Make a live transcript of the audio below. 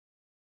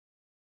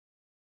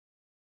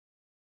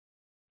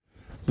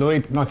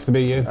Lloyd, nice to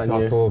meet you.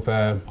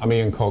 I'm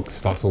Ian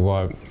Cox.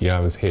 I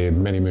was here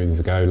many moons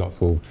ago.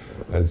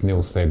 As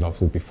Neil said,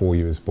 before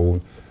you was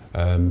born.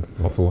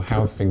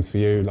 How's things for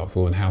you?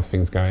 And how's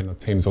things going? The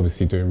team's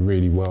obviously doing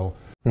really well.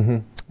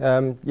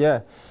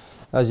 Yeah,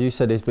 as you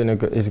said, it's been a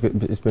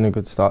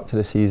good start to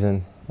the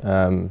season.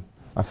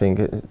 I think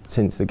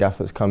since the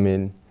gaffer's come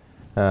in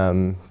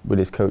with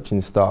his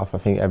coaching staff, I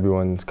think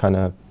everyone's kind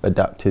of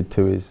adapted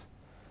to his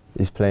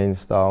playing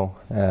style.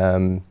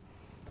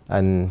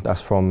 And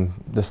that's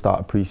from the start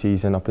of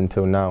pre-season up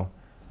until now,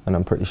 and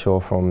I'm pretty sure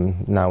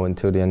from now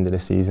until the end of the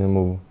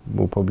season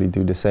we'll probably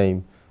do the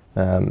same.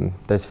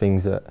 There's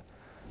things that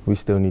we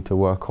still need to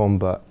work on,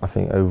 but I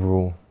think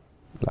overall,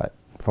 like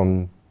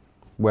from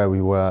where we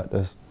were at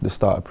the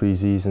start of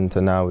pre-season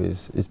to now,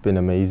 it's been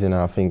amazing.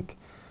 And I think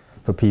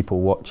for people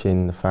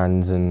watching, the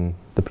fans and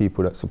the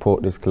people that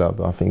support this club,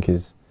 I think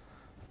is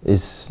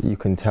you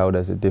can tell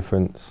there's a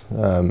difference.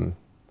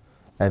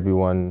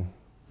 Everyone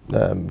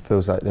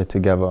feels like they're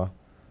together,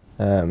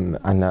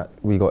 and that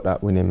we got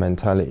that winning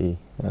mentality.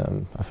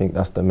 I think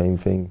that's the main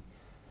thing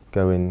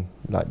going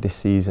like this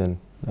season.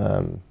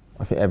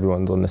 I think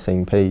everyone's on the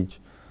same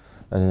page,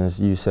 and as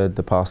you said,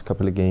 the past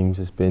couple of games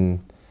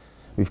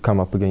we've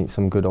come up against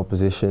some good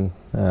opposition,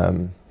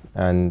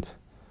 and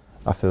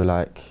I feel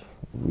like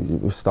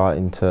we're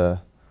starting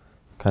to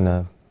kind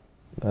of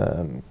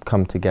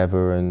come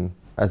together and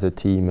as a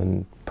team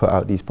and put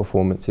out these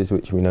performances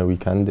which we know we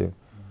can do.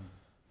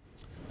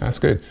 That's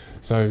good.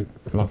 So,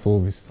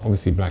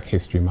 obviously Black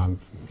History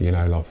Month,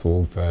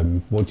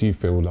 what do you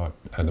feel like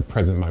at the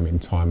present moment in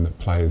time that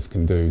players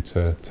can do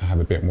to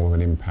have a bit more of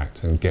an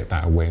impact and get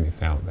that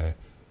awareness out there?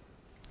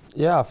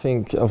 Yeah, I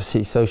think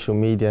obviously social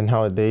media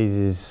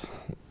nowadays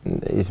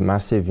is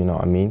massive, you know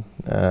what I mean?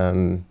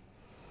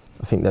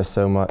 I think there's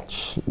so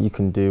much you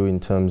can do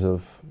in terms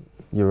of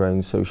your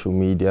own social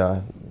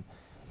media.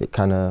 It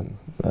kind of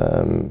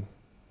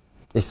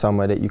is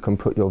somewhere that you can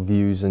put your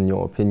views and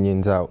your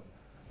opinions out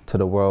to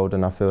the world,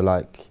 and I feel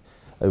like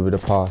over the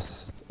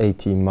past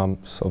 18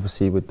 months,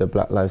 obviously with the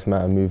Black Lives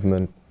Matter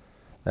movement,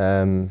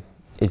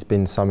 it's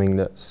been something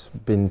that's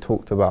been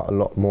talked about a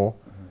lot more.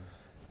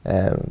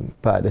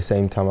 But at the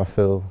same time, I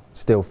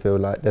still feel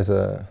like there's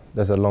a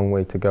long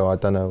way to go. I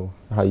don't know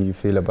how you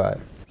feel about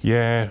it.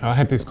 Yeah, I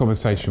had this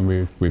conversation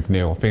with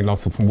Neil. I think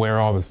from where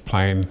I was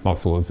playing,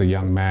 as a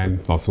young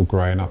man,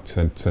 growing up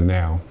to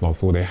now,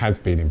 there has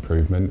been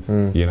improvements,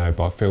 but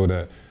I feel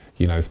that,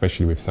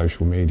 especially with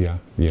social media,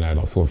 I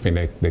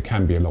think there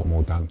can be a lot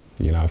more done.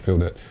 I feel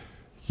that,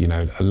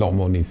 a lot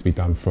more needs to be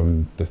done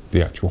from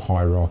the actual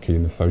hierarchy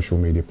in the social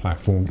media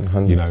platforms.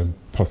 100%.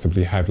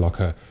 Possibly have like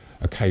a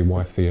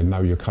KYC, and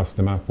know your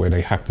customer, where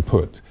they have to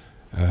put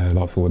their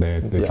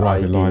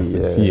driving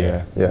license.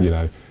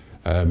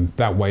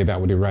 That way,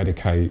 that would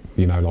eradicate,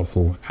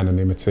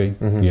 anonymity,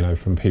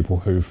 from people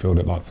who feel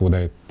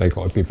that they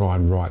got a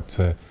divine right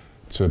to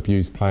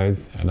abuse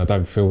players, and I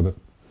don't feel that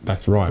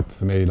that's right.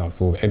 For me,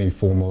 any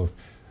form of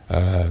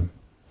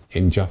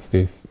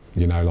injustice,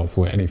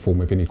 any form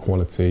of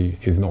inequality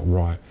is not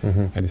right.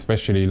 And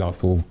especially in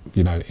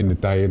the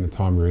day and the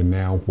time we're in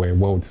now, where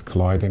worlds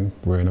colliding,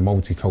 we're in a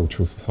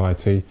multicultural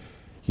society.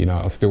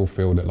 I still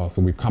feel that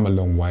we've come a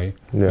long way,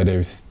 but there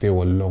is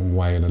still a long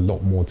way and a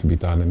lot more to be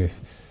done. And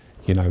this,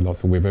 with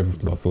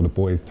the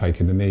boys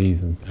taking the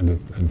knees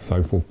and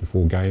so forth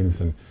before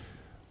games, and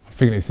I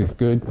think this is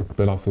good,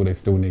 but there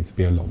still needs to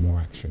be a lot more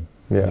action.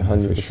 Yeah,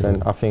 100%. Sure.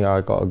 I think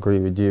I got to agree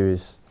with you.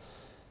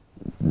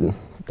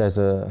 There's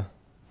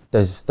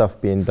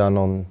stuff being done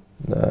on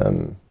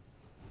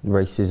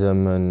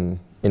racism and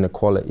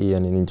inequality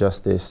and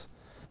injustice,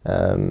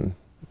 but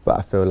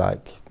I feel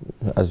like,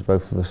 as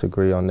both of us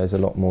agree on, there's a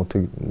lot more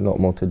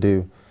to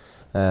do,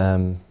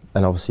 and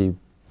obviously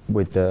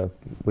with the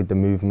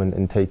movement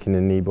and taking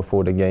the knee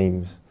before the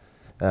games,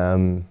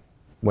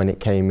 when it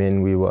came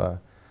in,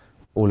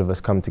 all of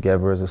us come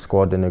together as a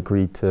squad and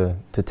agreed to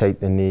take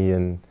the knee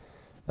and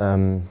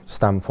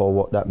stand for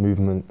what that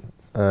movement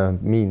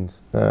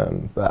means.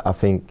 But I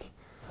think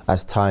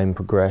as time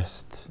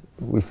progressed,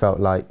 we felt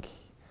like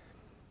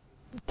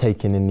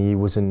taking a knee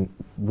wasn't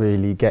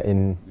really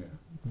getting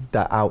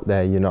that out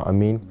there, you know what I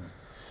mean?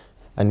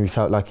 And we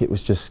felt like it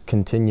was just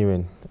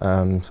continuing.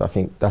 So I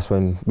think that's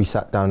when we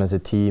sat down as a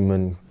team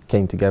and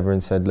came together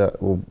and said, look,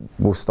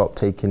 we'll stop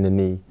taking the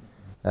knee.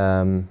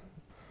 So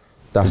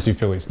do you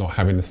feel it's not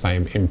having the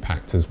same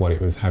impact as what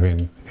it was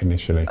having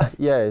initially?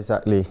 Yeah,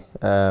 exactly.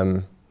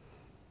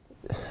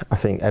 I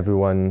think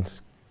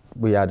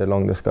we had a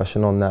long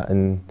discussion on that,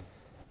 and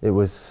it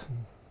was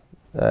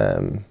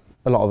a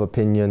lot of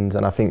opinions,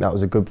 and I think that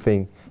was a good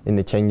thing. In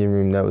the changing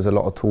room, there was a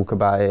lot of talk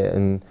about it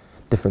and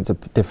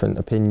different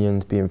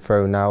opinions being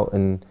thrown out,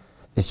 and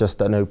it's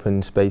just an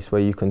open space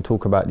where you can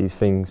talk about these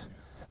things.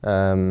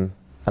 And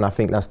I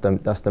think that's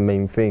the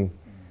main thing,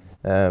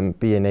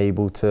 being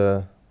able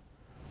to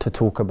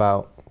talk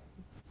about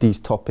these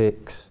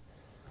topics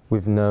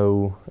with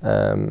no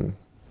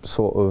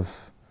sort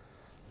of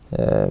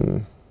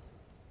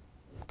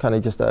kind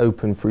of just an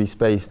open, free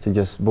space to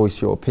just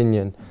voice your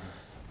opinion.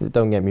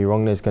 don't get me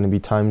wrong, there's going to be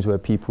times where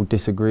people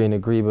disagree and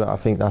agree, but I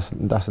think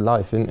that's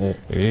life, isn't it?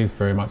 It is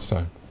very much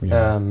so.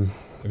 Yeah.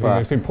 I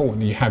think it's important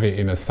that you have it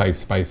in a safe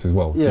space as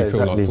well. Yeah, you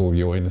feel exactly. like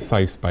you're in a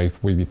safe space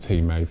with your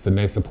teammates, and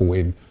they're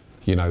supporting,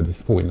 they're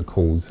supporting the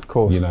cause. Of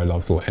course.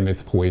 And they're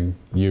supporting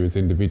you as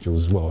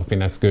individuals as well. I think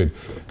that's good,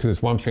 because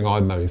it's one thing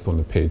I noticed on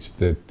the pitch,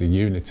 the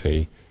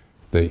unity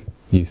that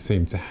you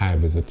seem to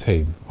have as a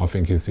team, I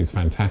think is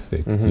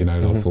fantastic.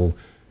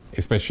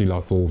 Especially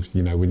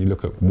when you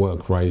look at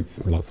work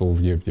rates,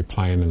 you're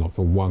playing and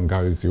one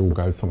goes, you all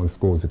go, someone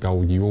scores a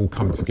goal, you all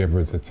come together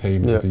as a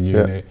team, as a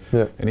unit.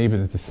 And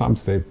even as the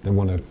subs, they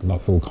want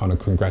to kind of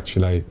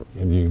congratulate,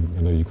 and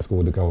you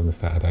scored a goal on the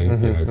Saturday,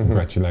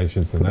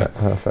 congratulations and that.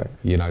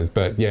 Perfect.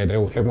 But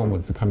everyone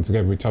wants to come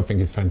together, which I think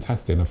is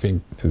fantastic. And I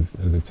think as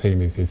a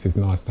team, it's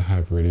nice to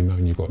have, really,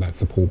 knowing you've got that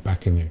support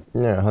backing you.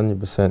 Yeah,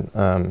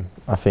 100%.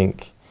 I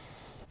think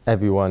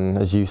everyone,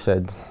 as you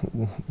said,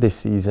 this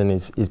season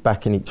is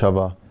backing each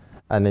other,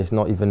 and it's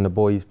not even the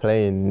boys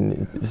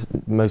playing. It's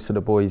most of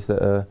the boys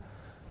that are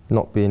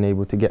not being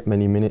able to get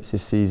many minutes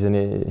this season,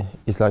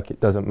 it's like it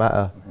doesn't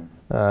matter.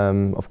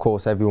 Of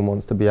course, everyone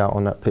wants to be out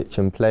on that pitch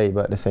and play,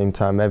 but at the same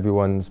time,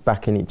 everyone's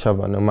backing each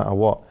other no matter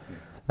what.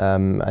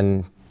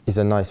 And it's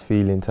a nice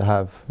feeling to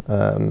have,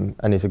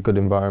 and it's a good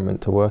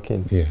environment to work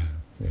in. Yeah.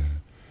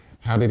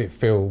 How did it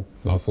feel,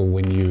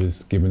 when you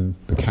was given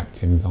the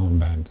captain's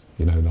armband?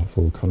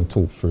 Kind of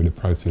talk through the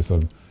process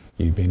of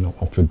you being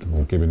offered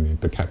or given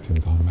the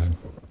captain's armband.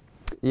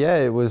 Yeah,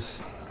 it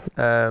was.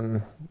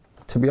 To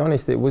be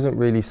honest, it wasn't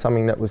really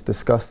something that was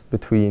discussed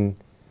between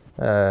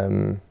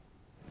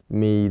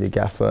me, the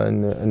gaffer,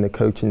 and the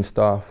coaching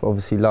staff.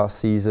 Obviously, last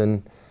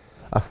season,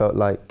 I felt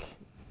like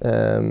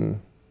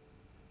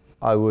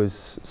I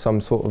was some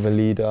sort of a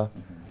leader,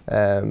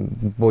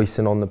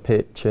 voicing on the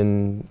pitch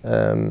and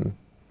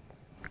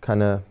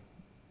kind of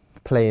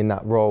playing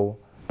that role.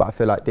 But I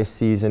feel like this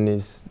season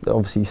is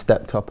obviously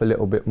stepped up a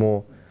little bit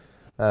more.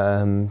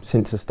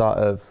 Since the start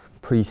of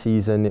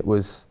pre-season, it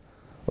was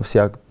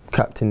obviously I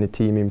captained the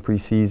team in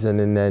pre-season,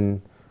 and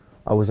then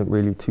I wasn't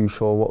really too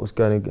sure what was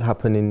going to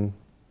happen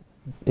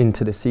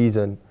into the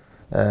season.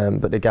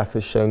 But the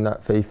gaffer's shown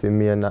that faith in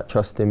me and that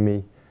trust in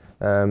me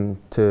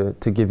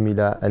to give me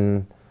that,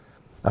 and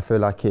I feel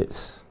like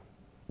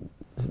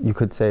you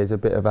could say it's a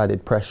bit of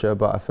added pressure,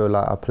 but I feel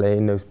like I play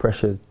in those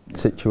pressure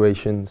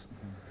situations.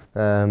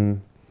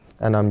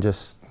 And I'm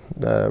just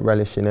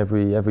relishing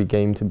every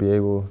game to be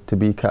able to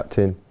be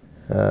captain.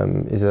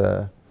 Is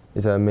an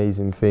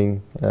amazing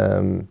thing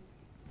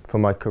for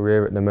my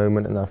career at the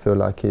moment, and I feel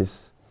like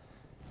it's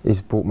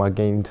brought my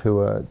game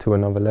to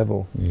another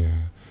level. Yeah.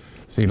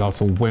 See,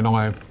 when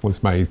I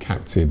was made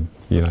captain,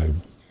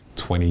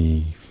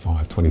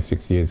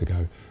 26 years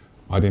ago,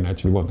 I didn't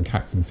actually want the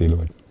captaincy,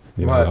 Lloyd.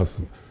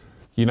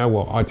 You know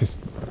what,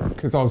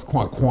 because I was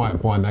quite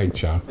quiet by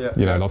nature, so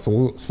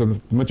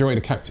the majority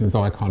of the captains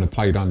I kind of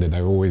played under,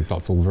 they were always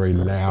very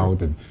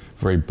loud and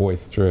very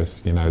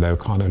boisterous, they were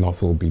kind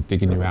of be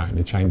digging you out in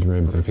the changing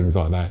rooms and things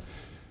like that.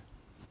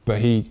 But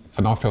I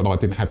felt like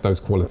I didn't have those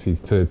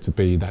qualities to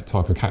be that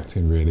type of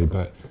captain, really.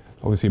 But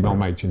obviously Mel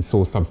Machin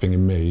saw something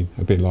in me,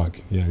 a bit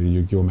like,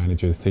 your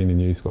manager's seen in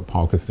you, Scott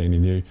Parker's seen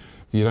in you.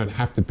 You don't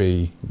have to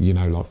be,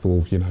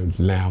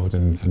 loud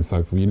and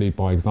so forth. You lead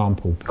by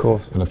example. Of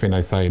course. And I think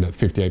they say that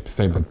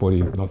 58% of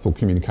body,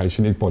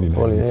 communication is body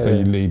language. So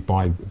you lead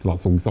by,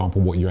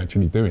 example, what you're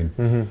actually doing.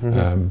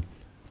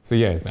 So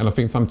yes, and I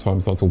think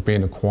sometimes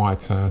being a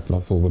quieter,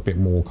 a bit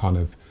more kind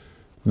of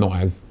not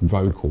as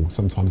vocal.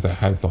 Sometimes that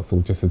has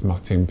just as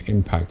much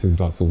impact as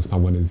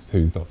someone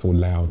who's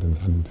loud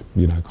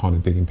and kind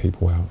of digging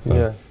people out.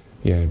 So,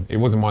 yeah, it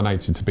wasn't my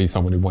nature to be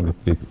someone who wanted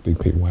to dig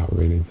people out,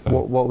 really. So.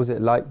 What was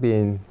it like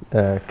being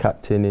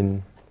captain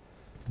in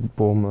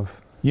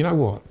Bournemouth? You know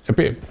what? A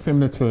bit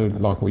similar to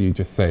what you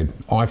just said.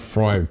 I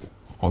thrived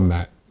on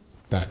that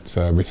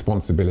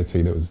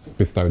responsibility that was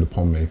bestowed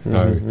upon me.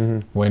 So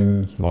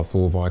when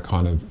I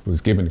kind of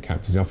was given the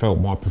captaincy, I felt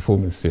my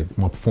performance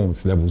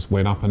levels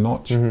went up a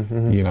notch.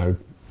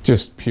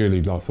 Just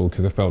purely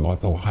because I felt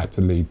like I had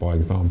to lead by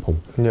example.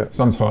 Yeah.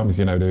 Sometimes,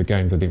 there were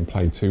games I didn't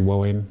play too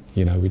well in,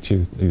 which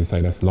is, as you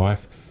say, that's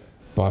life.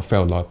 But I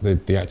felt like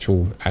the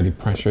actual added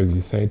pressure, as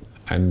you said,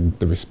 and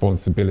the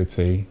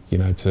responsibility,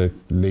 to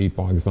lead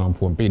by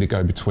example and be the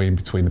go-between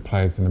between the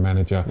players and the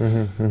manager.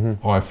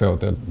 I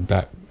felt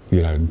that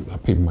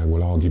people may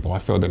well argue, but I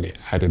felt that it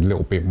added a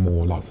little bit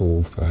more,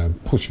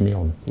 pushed me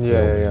on.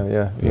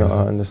 Yeah. No,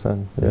 I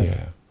understand.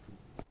 Yeah.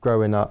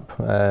 Growing up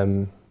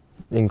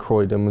in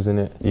Croydon, wasn't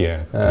it?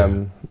 Yeah.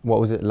 What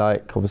was it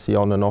like, obviously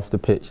on and off the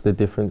pitch, the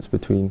difference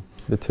between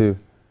the two?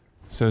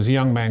 So as a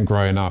young man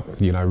growing up,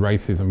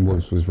 racism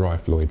was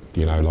rife, Lloyd,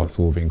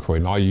 in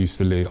Croydon.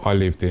 I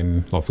lived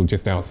in,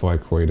 just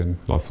outside Croydon,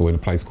 in a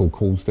place called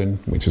Coulston,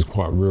 which is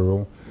quite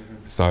rural.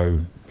 So,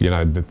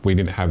 we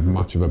didn't have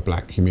much of a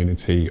black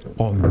community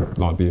on,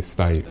 the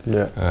estate.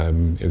 Yeah.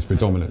 It was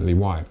predominantly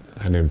white,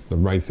 and the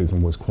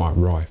racism was quite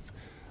rife.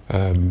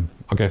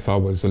 I guess I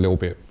was a little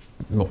bit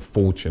not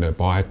fortunate,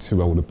 but I had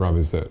two older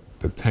brothers that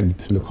tended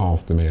to look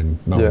after me, and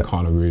no one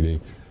kind of really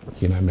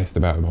you know, messed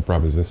about with my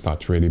brothers as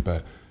such, really,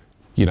 but,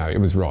 you know, it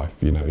was rife.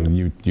 You know,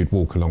 you'd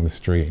walk along the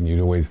street and you'd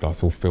always like,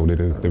 sort of feel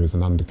that there was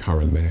an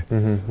undercurrent there.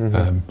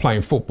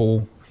 Playing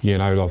football, you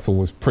know, like, sort of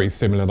was pretty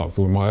similar. Like,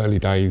 sort of in my early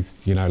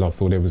days, you know, like,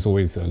 sort of there was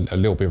always a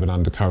little bit of an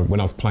undercurrent when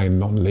I was playing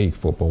non-league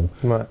football.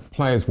 Right.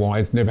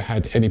 Players-wise, never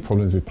had any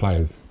problems with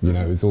players. You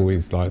know, it was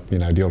always like, you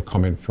know, the odd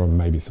comment from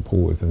maybe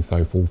supporters and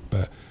so forth.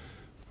 But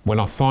when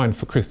I signed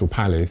for Crystal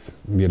Palace,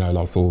 you know,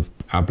 like, sort of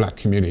our black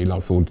community,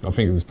 like, sort of, I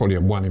think it was probably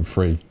 1 in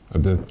 3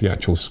 of the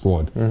actual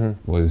squad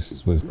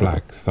was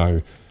black.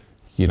 So,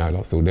 you know,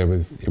 like, sort of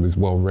it was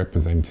well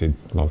represented,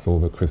 like,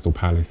 sort of at Crystal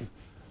Palace.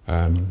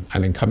 And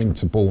then coming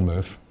to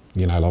Bournemouth,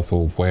 you know, like,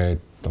 sort of where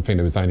I think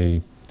there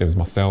was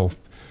myself,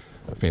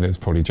 I think there was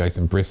probably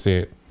Jason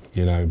Brissett,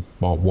 you know,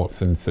 Mark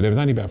Watson. So there was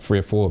only about 3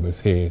 or 4 of us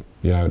here,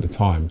 you know, at the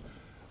time.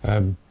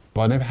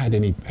 But I never had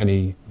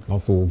any like,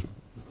 sort of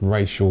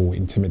racial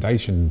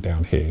intimidation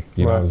down here.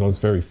 You know, I was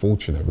very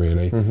fortunate,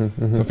 really. So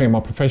I think in my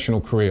professional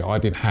career, I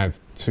didn't have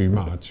too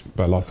much,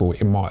 but like, sort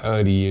of in my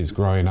early years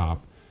growing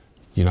up,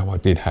 you know, I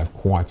did have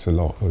quite a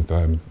lot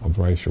of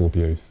racial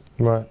abuse.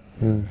 Right.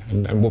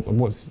 And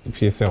what's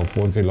for yourself?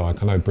 What was it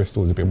like? I know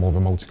Bristol is a bit more of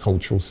a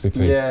multicultural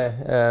city.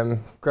 Yeah,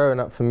 growing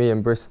up for me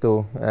in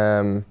Bristol,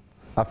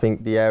 I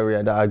think the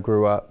area that I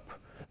grew up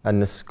and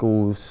the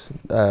schools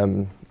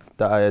that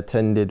I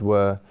attended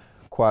were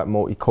quite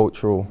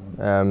multicultural.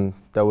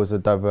 There was a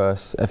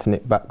diverse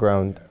ethnic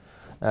background,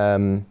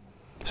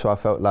 so I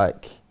felt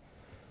like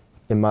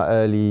in my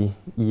early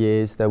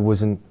years there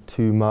wasn't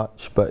too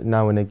much, but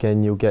now and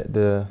again you'll get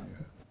the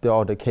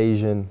odd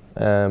occasion.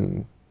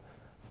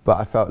 But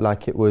I felt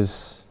like it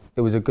was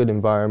a good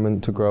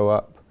environment to grow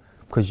up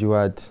because you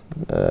had,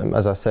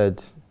 as I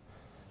said,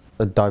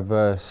 a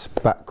diverse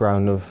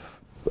background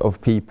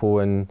of people,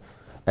 and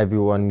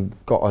everyone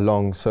got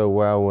along so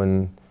well.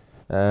 And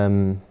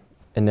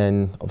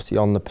then obviously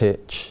on the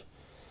pitch,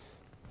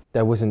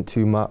 there wasn't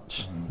too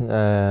much.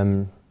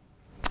 The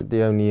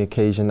only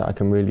occasion that I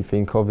can really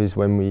think of is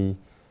when we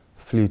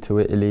flew to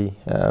Italy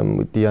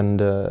with the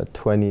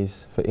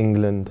under-20s for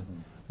England.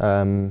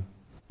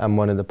 And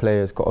one of the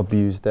players got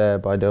abused there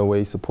by the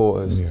away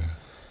supporters. Yeah.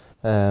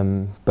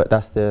 But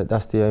that's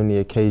the only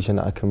occasion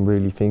that I can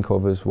really think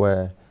of as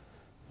where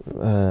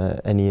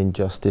any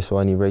injustice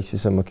or any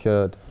racism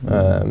occurred.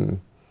 And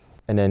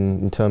then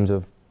in terms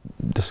of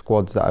the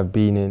squads that I've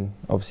been in,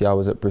 obviously I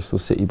was at Bristol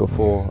City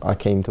before I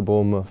came to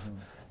Bournemouth,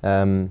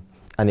 and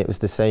it was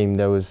the same.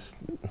 There was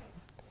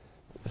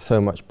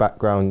so much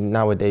background.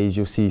 Nowadays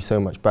you'll see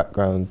so much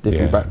background,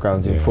 different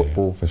backgrounds in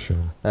football. For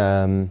sure.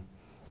 And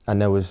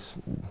it was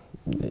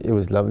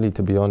lovely,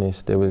 to be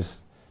honest. It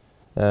was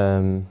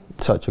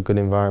such a good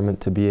environment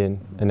to be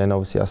in. And then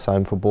obviously I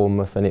signed for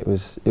Bournemouth, and it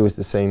was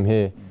the same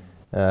here.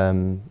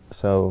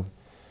 So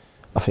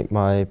I think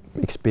my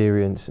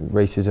experience in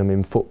racism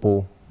in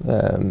football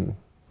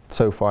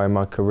so far in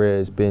my career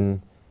has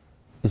been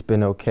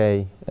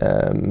okay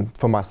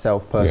for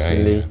myself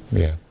personally.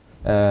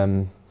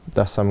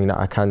 That's something that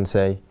I can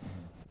say.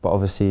 But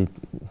obviously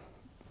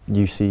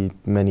you see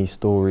many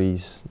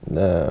stories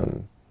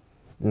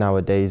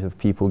nowadays of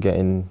people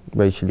getting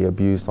racially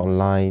abused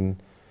online,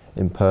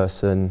 in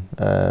person.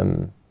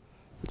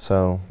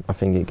 So I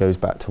think it goes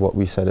back to what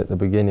we said at the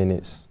beginning.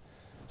 It's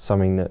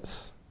something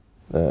that's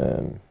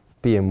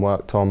being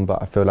worked on,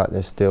 but I feel like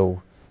there's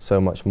still so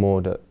much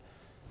more that,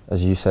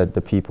 as you said,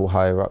 the people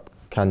higher up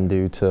can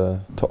do to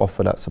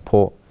offer that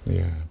support.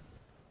 Yeah.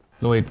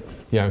 Lloyd,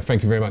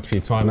 thank you very much for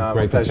your time. No,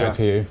 great to chat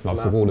to you.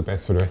 Lots of all the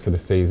best for the rest of the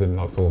season.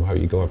 Lots of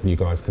hope you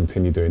guys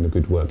continue doing the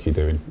good work you're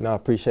doing. No, I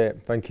appreciate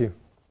it. Thank you.